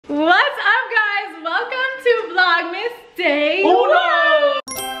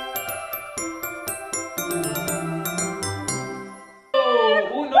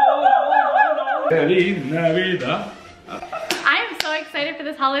Feliz Navidad. I am so excited for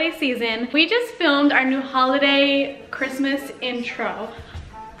this holiday season. We just filmed our new holiday Christmas intro.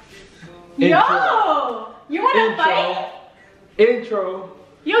 Yo! You wanna fight? Intro.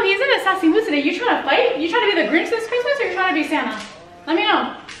 Yo, he's in a sassy mood today. You trying to fight? You trying to be the Grinch this Christmas or you trying to be Santa? Let me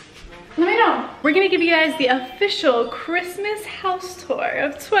know. Let me know. We're gonna give you guys the official Christmas house tour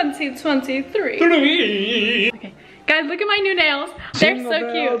of 2023. Okay. Guys, look at my new nails. They're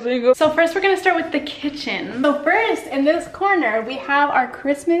so cute. So first we're gonna start with the kitchen. So first, in this corner, we have our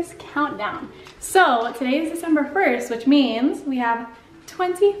Christmas countdown. So today is December 1st, which means we have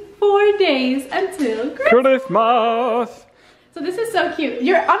 24 days until Christmas. So this is so cute. Honestly,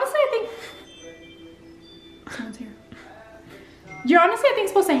 I think someone's here. You're honestly, I think,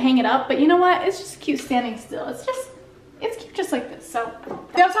 supposed to hang it up, but you know what? It's just cute standing still. It's cute just like this. So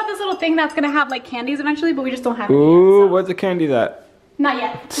we also have this little thing that's gonna have like candies eventually, but we just don't have it yet. Ooh, what's the candy that? Not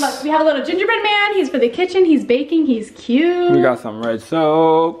yet. Look, we have a little gingerbread man. He's for the kitchen. He's baking. He's cute. We got some red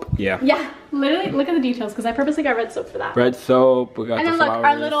soap. Yeah. Yeah, literally, look at the details because I purposely got red soap for that. Red soap. We got and the then look, flowers.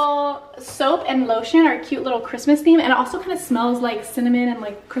 our little soap and lotion, our cute little Christmas theme, and it also kind of smells like cinnamon and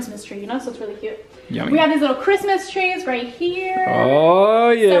like Christmas tree, you know? So it's really cute. Yummy. We have these little Christmas trees right here. Oh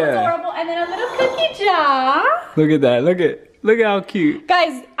yeah. So adorable. And then a little cookie jar. Look at that. Look at how cute.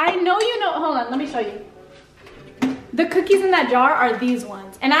 Guys, I know you know. Hold on, let me show you. The cookies in that jar are these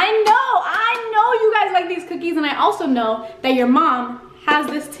ones. And I know you guys like these cookies, and I also know that your mom has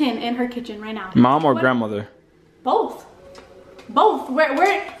this tin in her kitchen right now. Mom or grandmother? Both. Both. What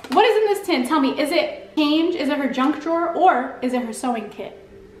is in this tin? Tell me, is it change? Is it her junk drawer? Or is it her sewing kit?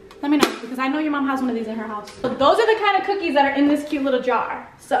 Let me know, because I know your mom has one of these in her house. So those are the kind of cookies that are in this cute little jar.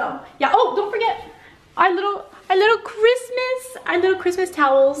 So yeah, oh, don't forget our little Christmas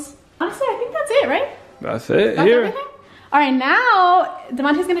towels. Honestly, I think that's it, right? That's it. That's here. everything? All right, now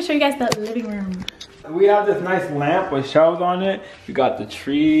Devante's gonna show you guys the living room. We have this nice lamp with shelves on it. We got the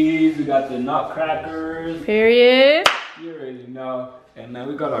trees, we got the nutcrackers. Period. You already know. And then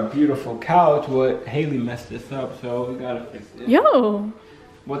we got our beautiful couch. What Haley messed this up, so we gotta fix it. Yo.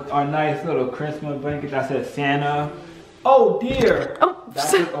 With our nice little Christmas blanket that says Santa. Oh dear. Oh. That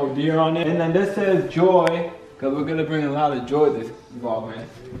says oh dear on it. And then this says joy, because we're gonna bring a lot of joy this Vlogmas.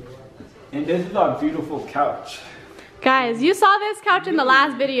 And this is our beautiful couch. Guys, you saw this couch in the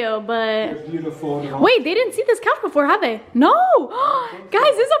last video, but It's beautiful. wait, they didn't see this couch before, have they? No.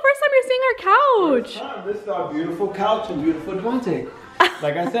 Guys, this is the first time you're seeing our couch. This is our beautiful couch and beautiful Devante.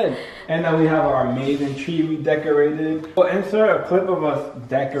 Like I said. And then we have our amazing tree we decorated. We'll insert a clip of us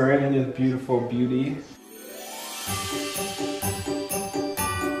decorating this beautiful beauty.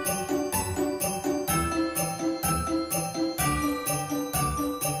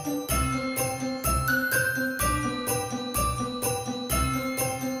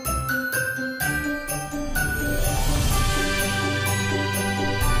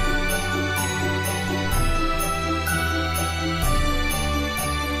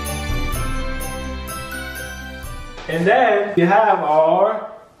 And then we have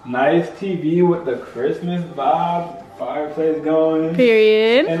our nice TV with the Christmas vibe, fireplace going.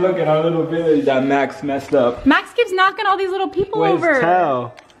 Period. And look at our little village that Max messed up. Max keeps knocking all these little people over.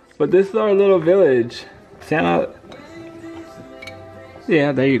 Tell. But this is our little village. Santa.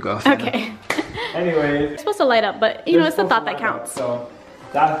 Yeah, there you go. Santa. Okay. Anyways. It's supposed to light up, but you know, it's the thought that counts. So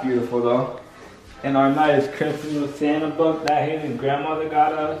that's beautiful though. And our nice Christmas Santa book that Haley's grandmother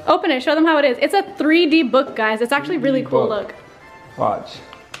got us. Open it, show them how it is. It's a 3D book, guys. It's actually really cool, look. Watch.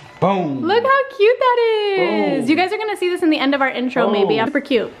 Boom. Look how cute that is. Boom. You guys are gonna see this in the end of our intro, maybe. Super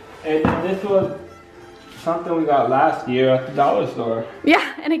cute. And this was something we got last year at the dollar store.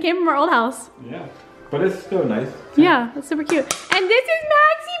 Yeah, and it came from our old house. Yeah, but it's still nice. Yeah, it's super cute. And this is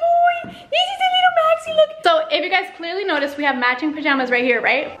Maxie boy. This is a little Maxie, look. So if you guys clearly notice, we have matching pajamas right here,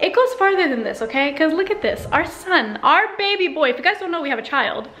 right? It goes farther than this, okay? Because look at this, our son, our baby boy. If you guys don't know, we have a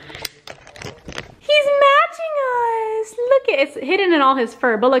child. He's matching us. Look, it's hidden in all his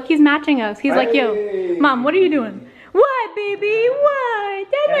fur, but look, he's matching us. He's like, yo, mom, what are you doing? What, baby, what?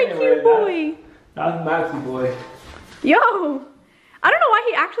 That's my cute boy. That's Maxie boy. Yo, I don't know why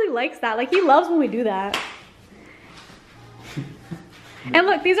he actually likes that. Like, he loves when we do that. And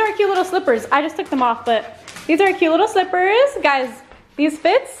look, these are our cute little slippers. I just took them off, but these are our cute little slippers. Guys, these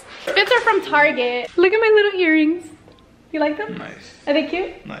fits are from Target. Look at my little earrings. You like them? Nice. Are they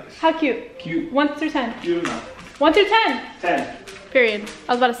cute? Nice. How cute? Cute. 1 through 10. Cute enough. 1 through 10. 10. Period.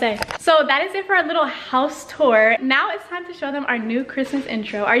 I was about to say. So that is it for our little house tour. Now it's time to show them our new Christmas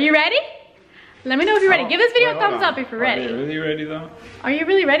intro. Are you ready? Let me know if you're ready. Give this video a thumbs up if you're ready. Are they really ready though? Are you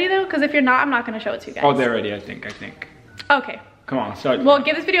really ready though? Because if you're not, I'm not going to show it to you guys. Oh, they're ready, I think. Okay. Come on, start. Well,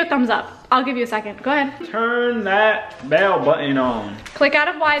 give this video a thumbs up. I'll give you a second. Go ahead. Turn that bell button on. Click out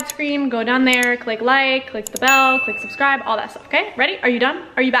of widescreen, go down there, click like, click the bell, click subscribe, all that stuff, okay? Ready? Are you done?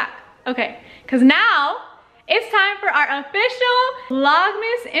 Are you back? Okay, because now it's time for our official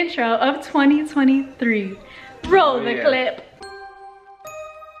Vlogmas intro of 2023. Roll the clip.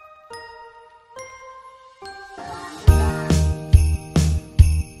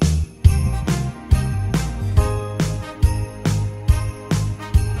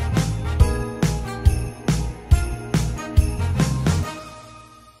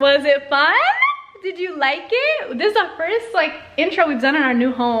 Was it fun? Did you like it? This is our first like intro we've done in our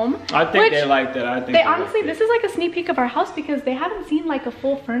new home. I think they liked it. I think they honestly, this is like a sneak peek of our house because they haven't seen like a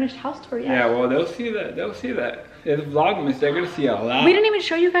full furnished house tour yet. Yeah, well, they'll see that. They'll see that. It's Vlogmas. They're gonna see a lot. We didn't even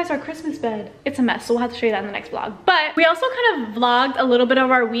show you guys our Christmas bed. It's a mess, so we'll have to show you that in the next vlog. But we also kind of vlogged a little bit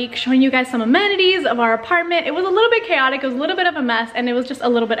of our week, showing you guys some amenities of our apartment. It was a little bit chaotic. It was a little bit of a mess, and it was just a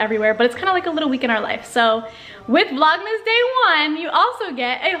little bit everywhere. But it's kind of like a little week in our life. So with Vlogmas Day 1, you also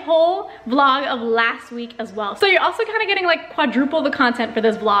get a whole vlog of last week as well. So you're also kind of getting like quadruple the content for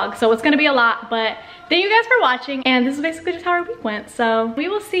this vlog. So it's gonna be a lot, but thank you guys for watching. And this is basically just how our week went. So we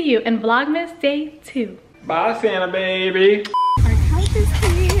will see you in Vlogmas Day 2. Bye, Santa baby. Our couch is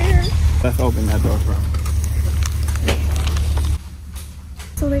here. Let's open that door for him.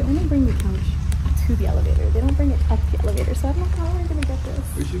 So they only bring the couch to the elevator. They don't bring it up the elevator. So I don't know how we're gonna get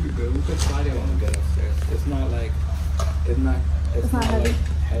this. We should be good. We could slide it when we get upstairs. It's not like, it's not heavy. Like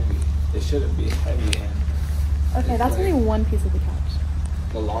heavy. It shouldn't be heavy. And okay, that's like only one piece of the couch.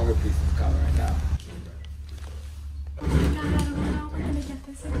 The longer piece is coming right now. Oh my God, I don't know how we're gonna get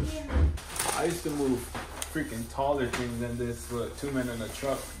this in here. I used to move freaking taller things than this with 2 men in a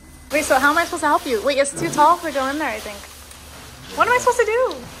truck. Wait, so how am I supposed to help you? Wait, it's too tall to go in there, I think. What am I supposed to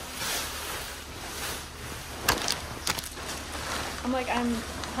do? I'm like, I'm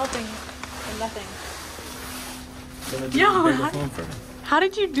helping and nothing. Yo, how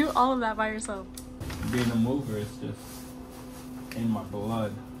did you do all of that by yourself? Being a mover is just in my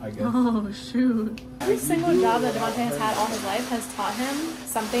blood, I guess. Oh, shoot. Every single job that Devante has had all his life has taught him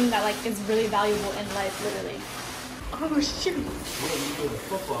something that like is really valuable in life, literally. Oh, shoot. Yeah, you do the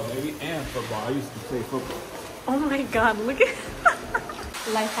football, baby, and football. I used to play football. Oh my God, look at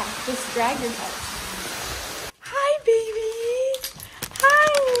life hack. Just drag your head. Hi, baby. Hi,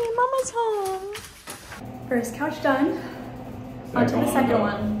 Mama's home. First couch done. On to the second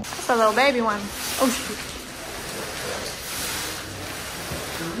one. That's a little baby one. Oh, shoot.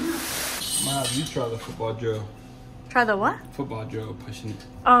 You try the football drill. Try the what? Football drill, pushing.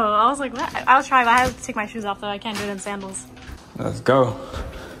 Oh, I was like, what? I'll try, but I have to take my shoes off though. I can't do it in sandals. Let's go.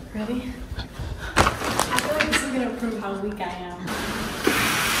 Ready? I feel like this is gonna prove how weak I am.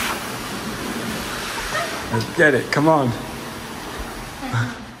 Let's get it. Come on.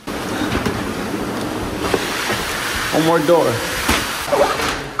 One more door.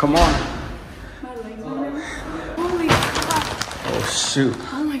 Come on. My legs are moving. Holy crap. Oh, shoot.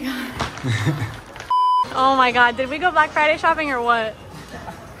 Oh my God. Oh my God, did we go Black Friday shopping or what?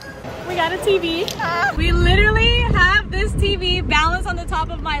 We got a TV. We literally have this TV balanced on the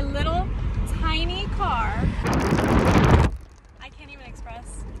top of my little tiny car. I can't even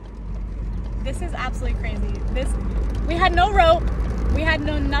express. This is absolutely crazy. We had no rope, we had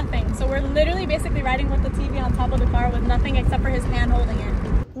no nothing. So we're literally basically riding with the TV on top of the car with nothing except for his hand holding it.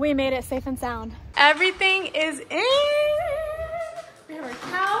 We made it safe and sound. Everything is in. We have our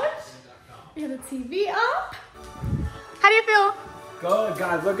couch. We have the TV up. How do you feel? Good,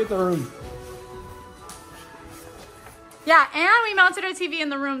 guys. Look at the room. Yeah, and we mounted our TV in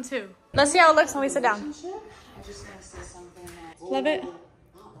the room too. Let's see how it looks when we sit down. Love it?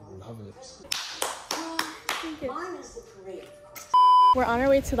 Love it. We're on our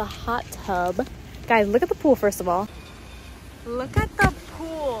way to the hot tub. Guys, look at the pool first of all. Look at the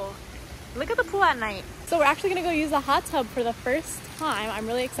pool. Look at the pool at night. So we're actually gonna go use the hot tub for the first time. I'm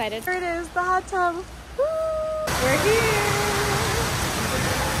really excited. Here it is, the hot tub. Woo! We're here.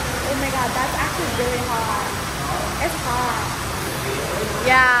 Oh my God, that's actually really hot. It's hot.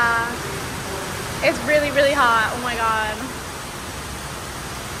 Yeah. It's really, really hot. Oh my God.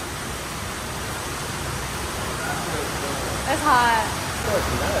 It's hot.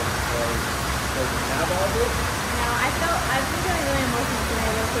 No, I've been feeling really emotional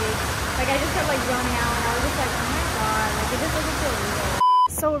today, low-key. Like I just kept like zoning out and I was just like, oh my God, like it just doesn't feel real.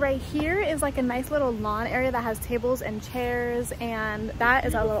 So right here is like a nice little lawn area that has tables and chairs, and that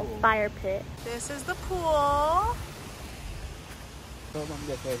is our little fire pit. This is the pool.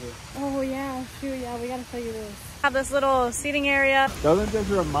 Oh yeah, shoot, yeah, we gotta show you this. Have this little seating area. Doesn't this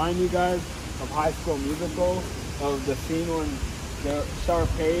remind you guys of High School Musical? Of the scene when the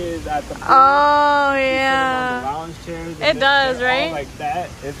Sharpay is at the pool. Oh, She's yeah. sitting on the lounge chairs. It does, right? All like that.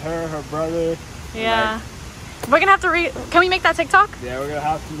 It's her brother. Yeah. We're gonna have to can we make that TikTok? Yeah, we're gonna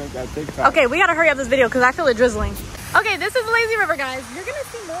have to make that TikTok. Okay, we gotta hurry up this video because I feel it drizzling. Okay, this is the lazy river, guys. You're gonna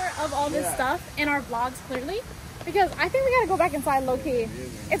see more of all this stuff in our vlogs, clearly, because I think we gotta go back inside low-key.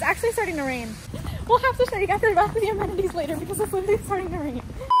 It's actually starting to rain. We'll have to show you guys about the amenities later because it's literally starting to rain.